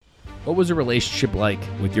What was a relationship like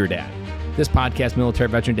with your dad? This podcast, Military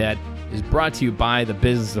Veteran Dad, is brought to you by the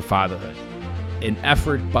Business of Fatherhood, an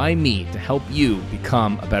effort by me to help you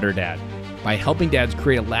become a better dad. By helping dads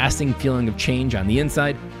create a lasting feeling of change on the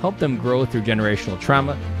inside, help them grow through generational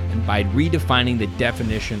trauma, and by redefining the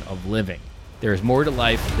definition of living. There is more to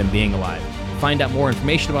life than being alive. To find out more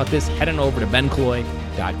information about this, head on over to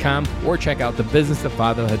bencloy.com or check out the Business of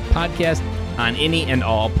Fatherhood podcast on any and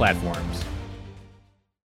all platforms.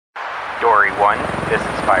 Dory 1, this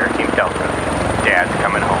is Fire Team Delta. Dad's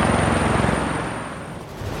coming home.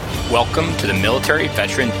 Welcome to the Military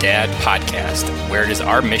Veteran Dad Podcast, where it is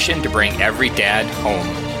our mission to bring every dad home.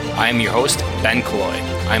 I am your host, Ben Cloy.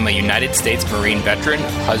 I'm a United States Marine veteran,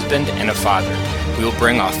 husband, and a father. We will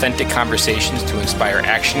bring authentic conversations to inspire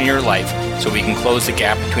action in your life so we can close the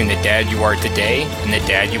gap between the dad you are today and the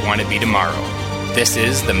dad you want to be tomorrow. This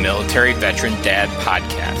is the Military Veteran Dad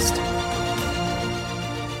Podcast.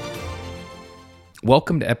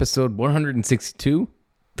 Welcome to episode 162,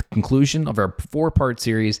 the conclusion of our 4-part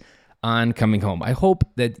series on coming home. I hope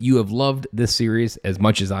that you have loved this series as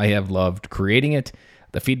much as I have loved creating it.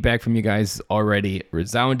 The feedback from you guys is already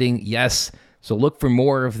resounding. Yes, so look for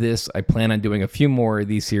more of this. I plan on doing a few more of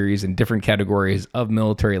these series in different categories of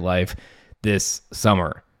military life this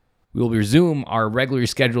summer. We will resume our regularly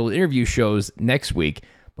scheduled interview shows next week,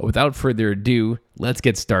 but without further ado, let's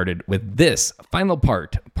get started with this final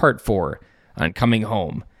part, part 4, on coming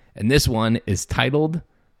home. And this one is titled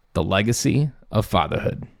The Legacy of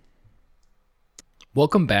Fatherhood.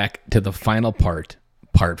 Welcome back to the final part,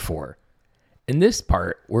 part 4. In this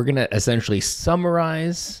part, we're going to essentially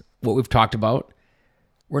summarize what we've talked about.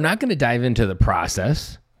 We're not going to dive into the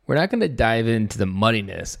process. We're not going to dive into the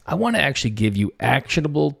muddiness. I want to actually give you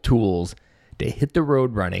actionable tools to hit the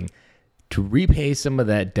road running, to repay some of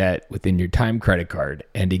that debt within your time credit card,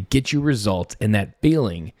 and to get you results and that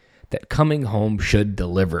feeling that coming home should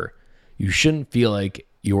deliver. You shouldn't feel like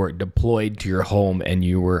you're deployed to your home and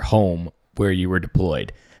you were home where you were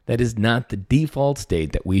deployed. That is not the default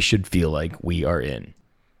state that we should feel like we are in.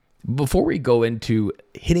 Before we go into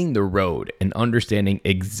hitting the road and understanding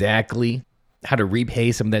exactly how to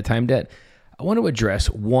repay some of that time debt, I want to address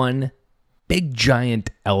one big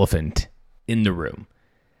giant elephant in the room.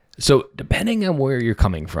 So depending on where you're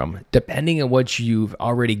coming from, depending on what you've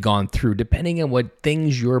already gone through, depending on what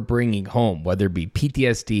things you're bringing home, whether it be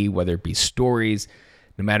PTSD, whether it be stories,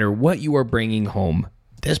 no matter what you are bringing home,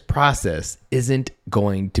 this process isn't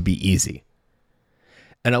going to be easy.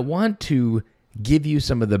 And I want to give you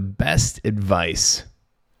some of the best advice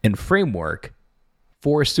and framework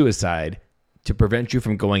for suicide to prevent you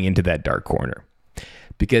from going into that dark corner.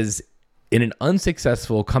 Because in an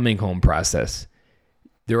unsuccessful coming home process,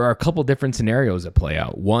 there are a couple different scenarios that play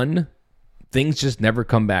out. One, things just never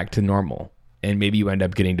come back to normal, and maybe you end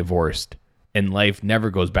up getting divorced, and life never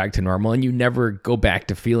goes back to normal, and you never go back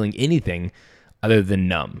to feeling anything other than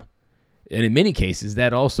numb. And in many cases,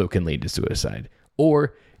 that also can lead to suicide.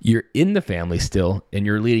 Or you're in the family still, and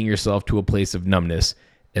you're leading yourself to a place of numbness,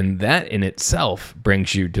 and that in itself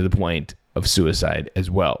brings you to the point of suicide as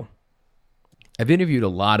well. I've interviewed a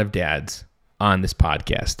lot of dads on this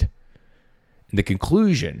podcast. The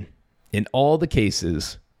conclusion in all the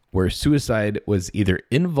cases where suicide was either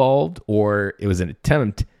involved or it was an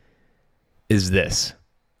attempt is this.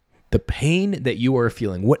 The pain that you are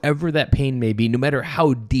feeling, whatever that pain may be, no matter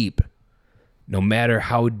how deep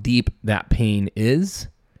that pain is,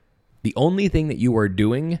 the only thing that you are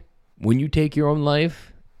doing when you take your own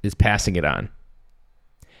life is passing it on.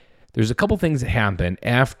 There's a couple things that happen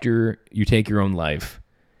after you take your own life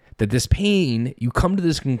that this pain, you come to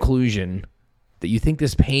this conclusion that you think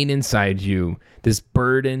this pain inside you, this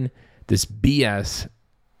burden, this BS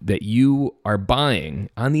that you are buying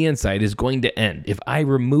on the inside is going to end. If I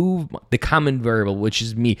remove the common variable, which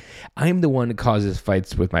is me, I'm the one that causes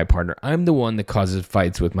fights with my partner. I'm the one that causes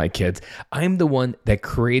fights with my kids. I'm the one that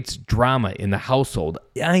creates drama in the household.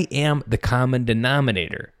 I am the common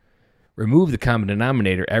denominator. Remove the common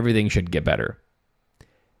denominator, everything should get better.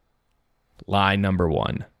 Lie number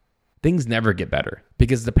 1. Things never get better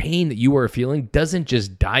because the pain that you are feeling doesn't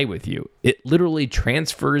just die with you. It literally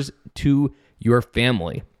transfers to your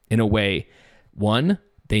family in a way. 1,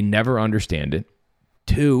 they never understand it.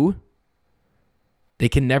 2, they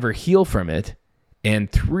can never heal from it.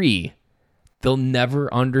 And 3, they'll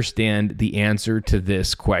never understand the answer to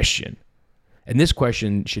this question. And this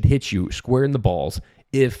question should hit you square in the balls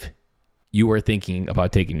if you are thinking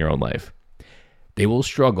about taking your own life. They will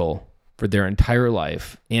struggle for their entire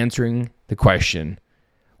life answering the question,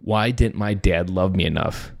 why didn't my dad love me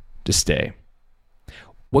enough to stay?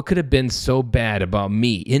 What could have been so bad about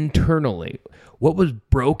me internally? What was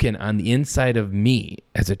broken on the inside of me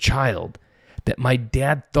as a child that my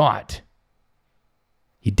dad thought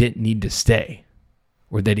he didn't need to stay,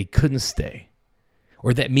 or that he couldn't stay,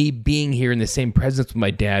 or that me being here in the same presence with my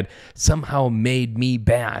dad somehow made me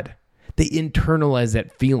bad? They internalize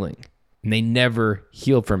that feeling and they never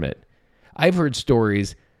heal from it. I've heard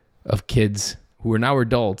stories of kids who are now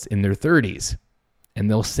adults in their 30s, and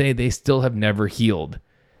they'll say they still have never healed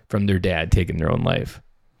from their dad taking their own life.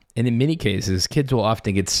 And in many cases, kids will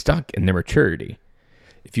often get stuck in their maturity.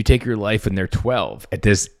 If you take your life when they're 12, at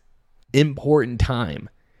this important time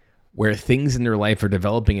where things in their life are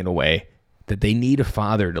developing in a way that they need a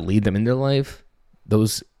father to lead them in their life,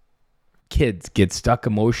 those kids get stuck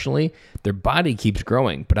emotionally. Their body keeps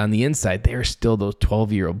growing, but on the inside, they are still those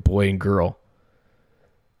 12-year-old boy and girl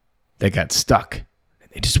that got stuck.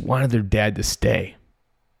 They just wanted their dad to stay.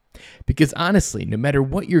 Because honestly, no matter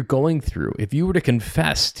what you're going through, if you were to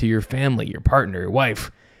confess to your family, your partner, your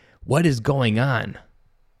wife, what is going on,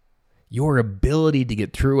 your ability to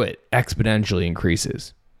get through it exponentially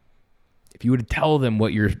increases. If you were to tell them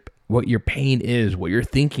what your pain is, what you're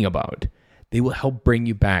thinking about, they will help bring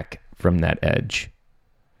you back from that edge.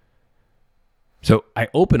 So I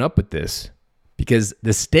open up with this because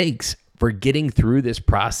the stakes for getting through this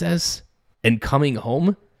process and coming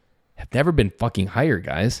home have never been fucking higher,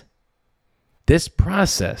 guys. This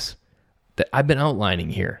process that I've been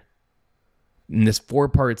outlining here in this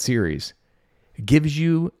 4-part series gives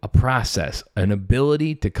you a process, an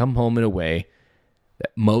ability to come home in a way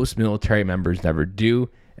that most military members never do,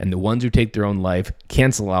 and the ones who take their own life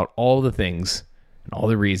cancel out all the things and all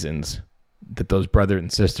the reasons that those brothers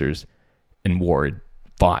and sisters in war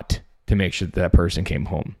fought to make sure that person came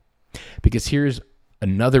home. Because here's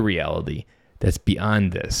another reality that's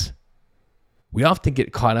beyond this. We often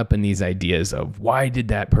get caught up in these ideas of, why did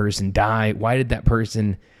that person die? Why did that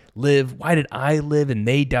person live? Why did I live and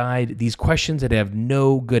they died? These questions that have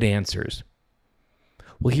no good answers.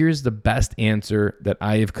 Well, here's the best answer that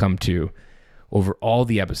I have come to over all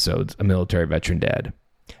the episodes of Military Veteran Dad.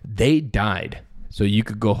 They died so you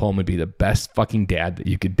could go home and be the best fucking dad that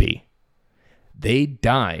you could be. They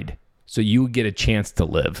died so you would get a chance to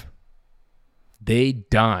live. They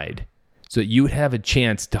died so you would have a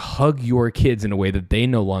chance to hug your kids in a way that they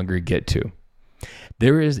no longer get to.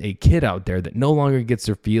 There is a kid out there that no longer gets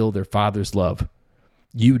to feel their father's love.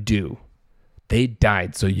 You do. They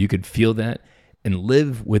died so you could feel that and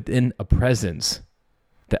live within a presence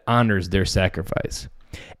that honors their sacrifice.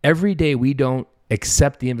 Every day we don't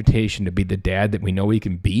accept the invitation to be the dad that we know we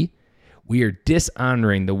can be, we are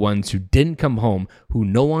dishonoring the ones who didn't come home, who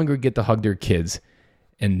no longer get to hug their kids,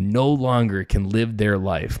 and no longer can live their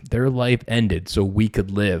life. Their life ended so we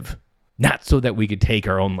could live, not so that we could take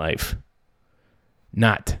our own life.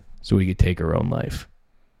 Not so we could take our own life.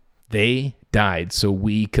 They died so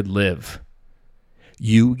we could live.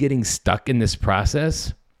 You getting stuck in this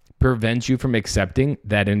process prevents you from accepting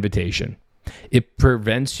that invitation. It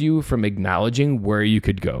prevents you from acknowledging where you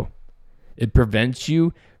could go. It prevents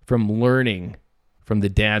you from learning from the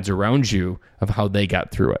dads around you of how they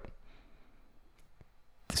got through it.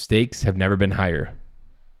 The stakes have never been higher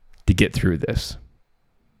to get through this.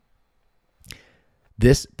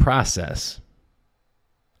 This process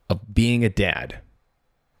of being a dad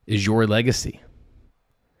is your legacy.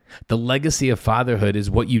 The legacy of fatherhood is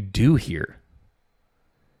what you do here.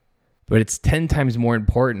 But it's 10 times more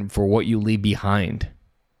important for what you leave behind.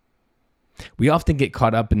 We often get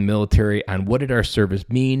caught up in the military on what did our service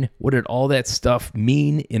mean? What did all that stuff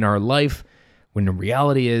mean in our life? When the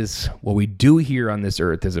reality is what we do here on this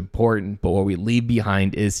earth is important, but what we leave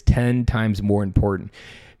behind is 10 times more important.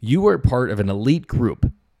 You are part of an elite group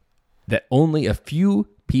that only a few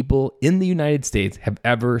people in the United States have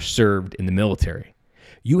ever served in the military.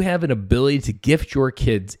 You have an ability to gift your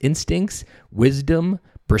kids instincts, wisdom,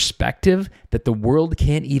 perspective that the world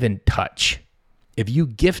can't even touch. If you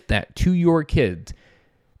gift that to your kids,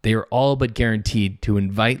 they are all but guaranteed to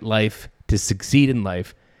invite life, to succeed in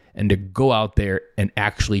life, and to go out there and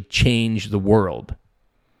actually change the world.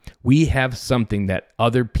 We have something that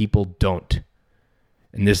other people don't.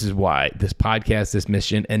 And this is why this podcast, this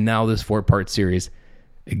mission, and now this 4-part series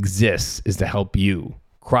exists, is to help you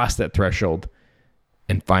cross that threshold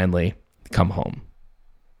and finally come home.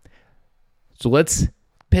 So let's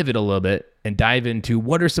pivot a little bit and dive into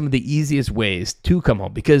what are some of the easiest ways to come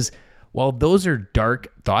home. Because while those are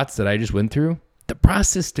dark thoughts that I just went through, the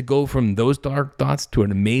process to go from those dark thoughts to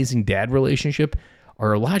an amazing dad relationship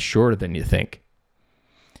are a lot shorter than you think.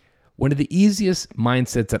 One of the easiest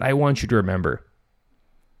mindsets that I want you to remember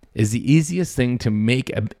is the easiest thing to make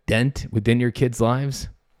a dent within your kids' lives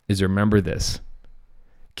is remember this.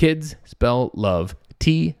 Kids spell love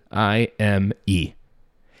Time.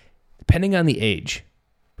 Depending on the age,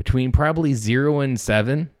 between probably 0 and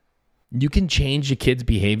 7, you can change a kid's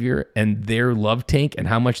behavior and their love tank and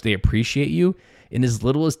how much they appreciate you in as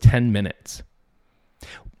little as 10 minutes.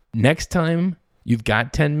 Next time you've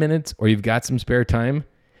got 10 minutes or you've got some spare time,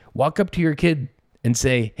 walk up to your kid and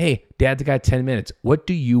say, hey, Dad's got 10 minutes. What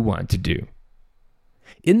do you want to do?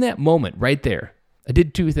 In that moment right there, I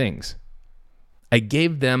did 2 things. I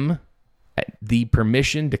gave them the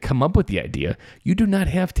permission to come up with the idea. You do not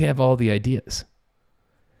have to have all the ideas.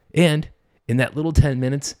 And in that little 10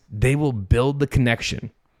 minutes, they will build the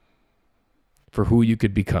connection for who you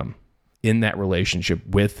could become in that relationship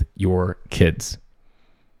with your kids.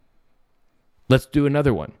 Let's do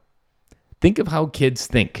another one. Think of how kids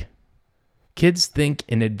think. Kids think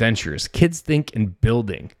in adventures. Kids think in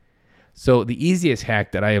building. So the easiest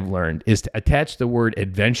hack that I have learned is to attach the word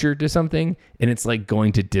adventure to something, and it's like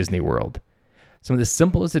going to Disney World. Some of the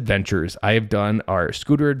simplest adventures I have done are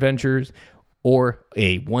scooter adventures or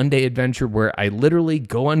a one-day adventure where I literally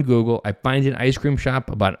go on Google, I find an ice cream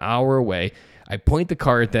shop about an hour away, I point the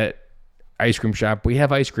car at that ice cream shop, we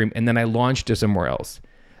have ice cream, and then I launch to somewhere else.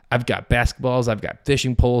 I've got basketballs, I've got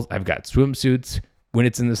fishing poles, I've got swimsuits when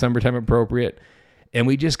it's in the summertime appropriate, and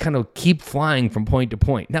we just kind of keep flying from point to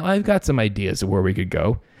point. Now, I've got some ideas of where we could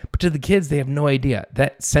go, but to the kids, they have no idea.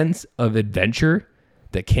 That sense of adventure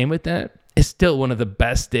that came with that is still one of the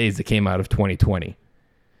best days that came out of 2020.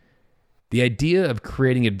 The idea of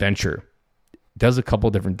creating adventure does a couple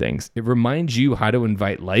different things. It reminds you how to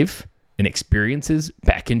invite life and experiences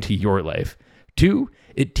back into your life. 2,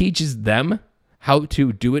 it teaches them how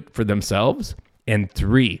to do it for themselves. And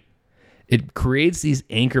 3, it creates these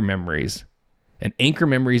anchor memories. And anchor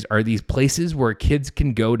memories are these places where kids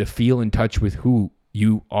can go to feel in touch with who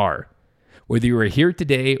you are. Whether you are here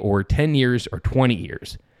today or 10 years or 20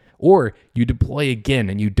 years, or you deploy again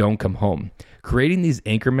and you don't come home. Creating these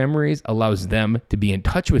anchor memories allows them to be in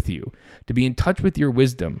touch with you, to be in touch with your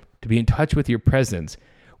wisdom, to be in touch with your presence,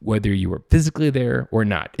 whether you were physically there or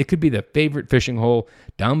not. It could be the favorite fishing hole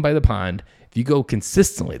down by the pond. If you go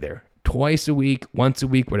consistently there, twice a week, once a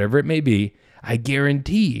week, whatever it may be, I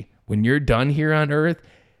guarantee when you're done here on earth,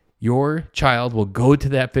 your child will go to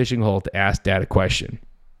that fishing hole to ask Dad a question.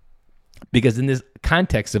 Because in this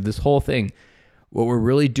context of this whole thing, what we're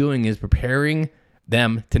really doing is preparing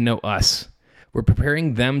them to know us. We're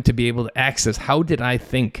preparing them to be able to access, how did I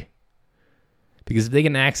think? Because if they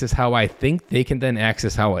can access how I think, they can then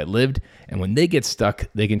access how I lived. And when they get stuck,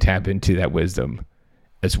 they can tap into that wisdom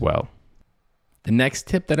as well. The next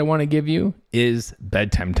tip that I want to give you is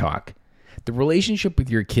bedtime talk. The relationship with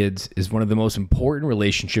your kids is one of the most important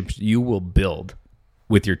relationships you will build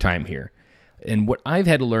with your time here. And what I've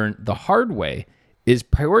had to learn the hard way is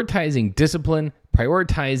prioritizing discipline,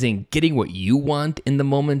 prioritizing getting what you want in the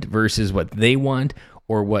moment versus what they want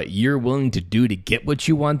or what you're willing to do to get what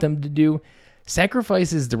you want them to do,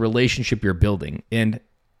 sacrifices the relationship you're building. And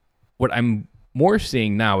what I'm more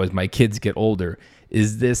seeing now as my kids get older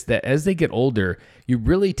is this, that as they get older, you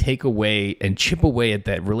really take away and chip away at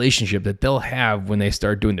that relationship that they'll have when they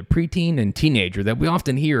start doing the preteen and teenager that we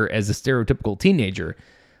often hear as a stereotypical teenager.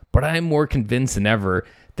 But I'm more convinced than ever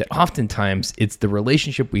that oftentimes it's the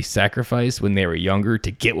relationship we sacrifice when they were younger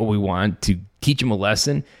to get what we want, to teach them a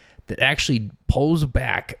lesson, that actually pulls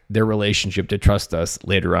back their relationship to trust us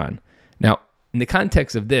later on. Now, in the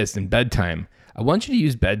context of this, in bedtime, I want you to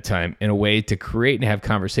use bedtime in a way to create and have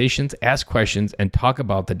conversations, ask questions, and talk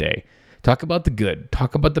about the day. Talk about the good,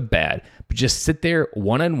 talk about the bad, but just sit there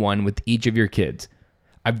one-on-one with each of your kids.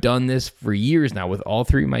 I've done this for years now with all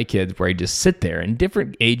 3 of my kids where I just sit there, and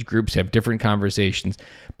different age groups have different conversations,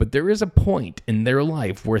 but there is a point in their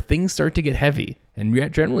life where things start to get heavy, and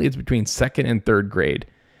generally it's between 2nd and 3rd grade,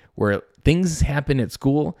 where things happen at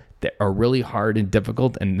school that are really hard and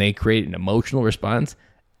difficult, and they create an emotional response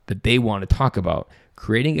that they want to talk about.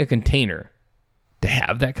 Creating a container to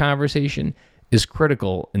have that conversation is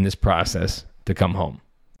critical in this process to come home.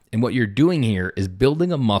 And what you're doing here is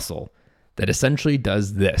building a muscle that essentially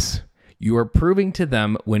does this. You are proving to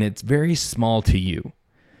them when it's very small to you,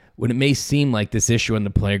 when it may seem like this issue on the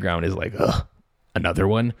playground is like, ugh, another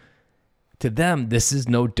one. To them, this is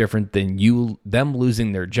no different than them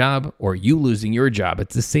losing their job or you losing your job.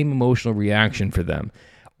 It's the same emotional reaction for them.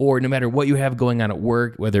 Or no matter what you have going on at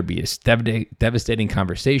work, whether it be a devastating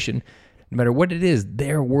conversation, no matter what it is,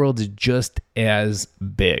 their world is just as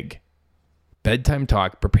big. Bedtime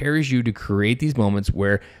talk prepares you to create these moments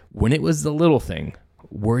where when it was the little thing,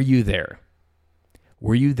 were you there?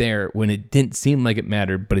 Were you there when it didn't seem like it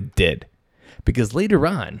mattered, but it did? Because later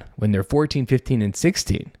on, when they're 14, 15, and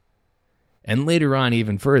 16, and later on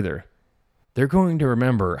even further, they're going to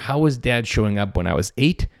remember, how was dad showing up when I was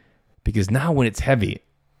 8? Because now when it's heavy,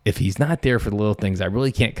 if he's not there for the little things, I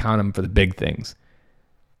really can't count him for the big things.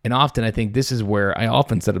 And often I think this is where I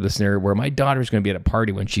often set up the scenario where my daughter's going to be at a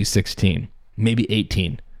party when she's 16, maybe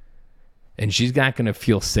 18. And she's not going to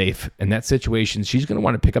feel safe. In that situation, she's going to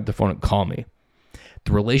want to pick up the phone and call me.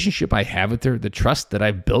 The relationship I have with her, the trust that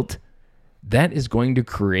I've built, that is going to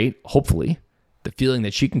create, hopefully, the feeling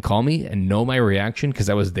that she can call me and know my reaction because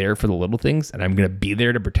I was there for the little things and I'm going to be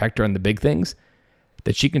there to protect her on the big things,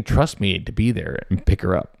 that she can trust me to be there and pick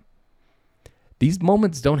her up. These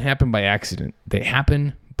moments don't happen by accident. They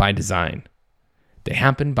happen by design. They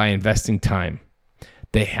happen by investing time.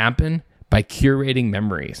 They happen by curating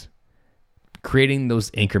memories, creating those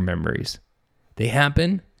anchor memories. They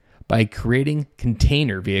happen by creating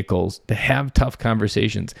container vehicles to have tough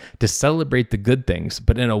conversations, to celebrate the good things,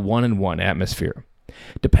 but in a one-on-one atmosphere.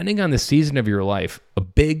 Depending on the season of your life, a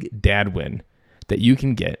big dad win that you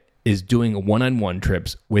can get is doing one-on-one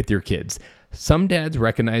trips with your kids. Some dads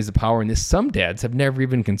recognize the power in this. Some dads have never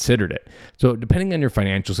even considered it. So depending on your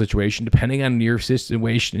financial situation, depending on your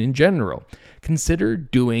situation in general, consider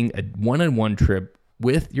doing a one-on-one trip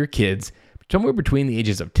with your kids somewhere between the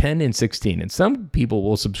ages of 10 and 16. And some people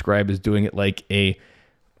will subscribe as doing it like a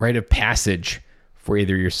rite of passage for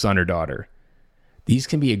either your son or daughter. These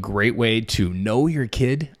can be a great way to know your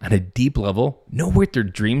kid on a deep level, know what their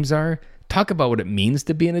dreams are, talk about what it means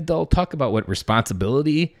to be an adult, talk about what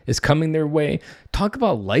responsibility is coming their way, talk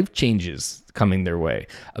about life changes coming their way.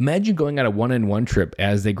 Imagine going on a one-on-one trip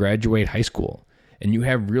as they graduate high school and you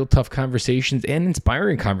have real tough conversations and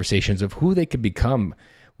inspiring conversations of who they could become.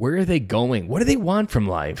 Where are they going? What do they want from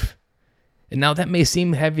life? And now that may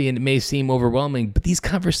seem heavy and it may seem overwhelming, but these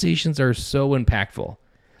conversations are so impactful.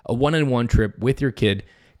 A one-on-one trip with your kid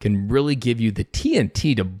can really give you the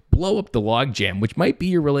TNT to blow up the logjam, which might be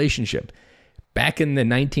your relationship. Back in the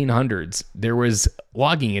 1900s, there was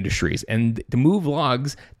logging industries, and to move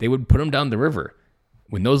logs, they would put them down the river.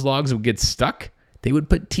 When those logs would get stuck, they would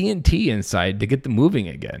put TNT inside to get them moving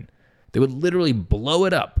again. They would literally blow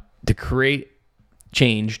it up to create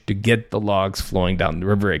change to get the logs flowing down the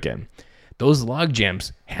river again. Those log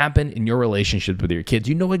jams happen in your relationships with your kids.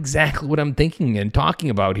 You know exactly what I'm thinking and talking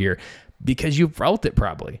about here because you've felt it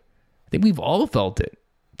probably. I think we've all felt it.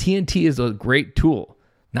 TNT is a great tool,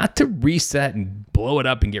 not to reset and blow it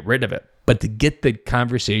up and get rid of it, but to get the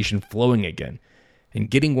conversation flowing again and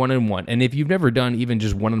getting one-on-one. And if you've never done even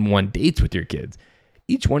just one-on-one dates with your kids,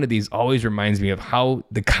 each one of these always reminds me of how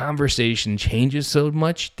the conversation changes so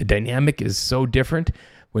much. The dynamic is so different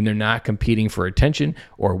when they're not competing for attention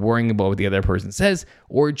or worrying about what the other person says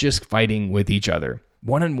or just fighting with each other.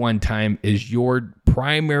 One-on-one time is your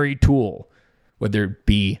primary tool, whether it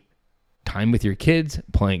be time with your kids,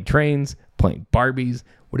 playing trains, playing Barbies,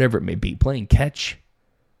 whatever it may be, playing catch.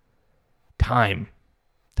 Time,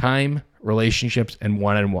 relationships, and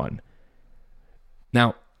one-on-one.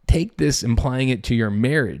 Now, take this, applying it to your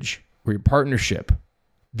marriage or your partnership.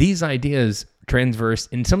 These ideas transverse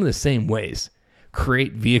in some of the same ways.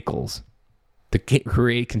 Create vehicles, to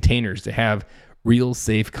create containers to have real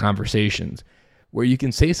safe conversations where you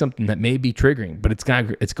can say something that may be triggering, but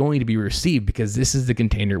it's going to be received because this is the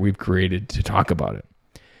container we've created to talk about it.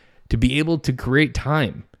 To be able to create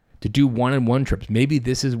time to do one-on-one trips. Maybe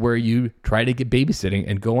this is where you try to get babysitting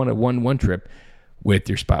and go on a one-on-one trip with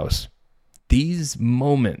your spouse. These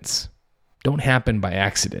moments don't happen by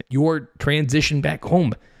accident. Your transition back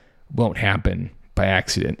home won't happen by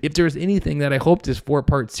accident. If there's anything that I hope this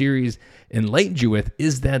 4-part series enlightened you with,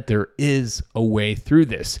 is that there is a way through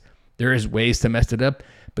this. There is ways to mess it up,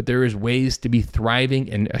 but there is ways to be thriving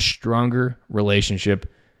in a stronger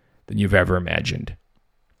relationship than you've ever imagined.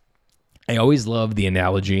 I always love the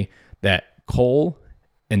analogy that coal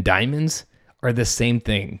and diamonds are the same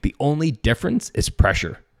thing. The only difference is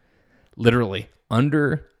pressure. Literally,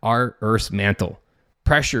 under our Earth's mantle,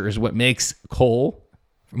 pressure is what makes coal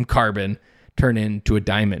from carbon turn into a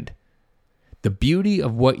diamond. The beauty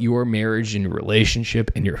of what your marriage and your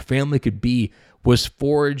relationship and your family could be was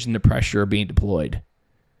forged in the pressure of being deployed.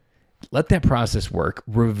 Let that process work,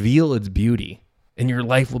 reveal its beauty, and your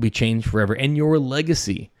life will be changed forever, and your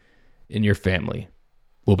legacy in your family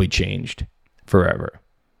will be changed forever.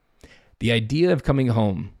 The idea of coming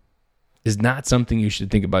home is not something you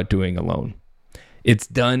should think about doing alone. It's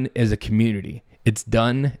done as a community. It's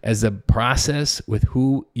done as a process with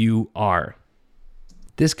who you are.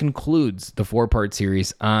 This concludes the 4-part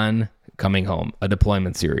series on coming home, a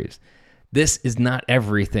deployment series. This is not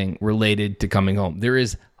everything related to coming home. There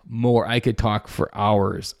is more. I could talk for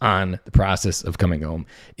hours on the process of coming home.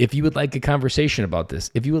 If you would like a conversation about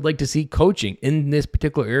this, if you would like to see coaching in this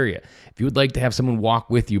particular area, if you would like to have someone walk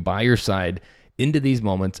with you by your side into these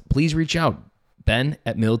moments, please reach out.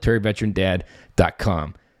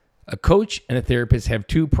 Ben@militaryveterandad.com. A coach and a therapist have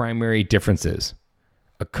two primary differences.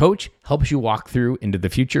 A coach helps you walk through into the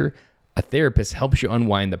future. A therapist helps you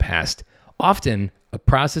unwind the past. Often, a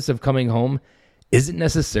process of coming home isn't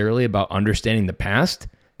necessarily about understanding the past.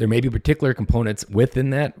 There may be particular components within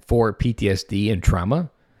that for PTSD and trauma,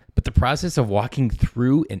 but the process of walking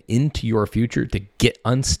through and into your future to get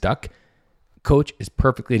unstuck, coach is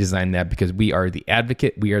perfectly designed that, because we are the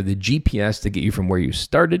advocate. We are the GPS to get you from where you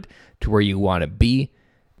started to where you want to be,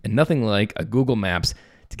 and nothing like a Google Maps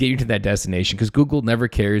to get you to that destination, because Google never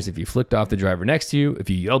cares if you flicked off the driver next to you, if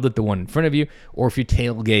you yelled at the one in front of you, or if you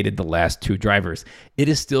tailgated the last two drivers. It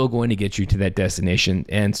is still going to get you to that destination,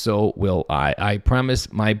 and so will I. I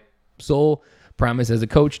promise, my sole promise as a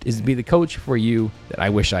coach is to be the coach for you that I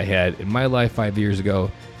wish I had in my life 5 years ago,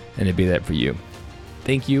 and to be that for you.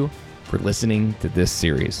 Thank you for listening to this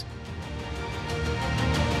series.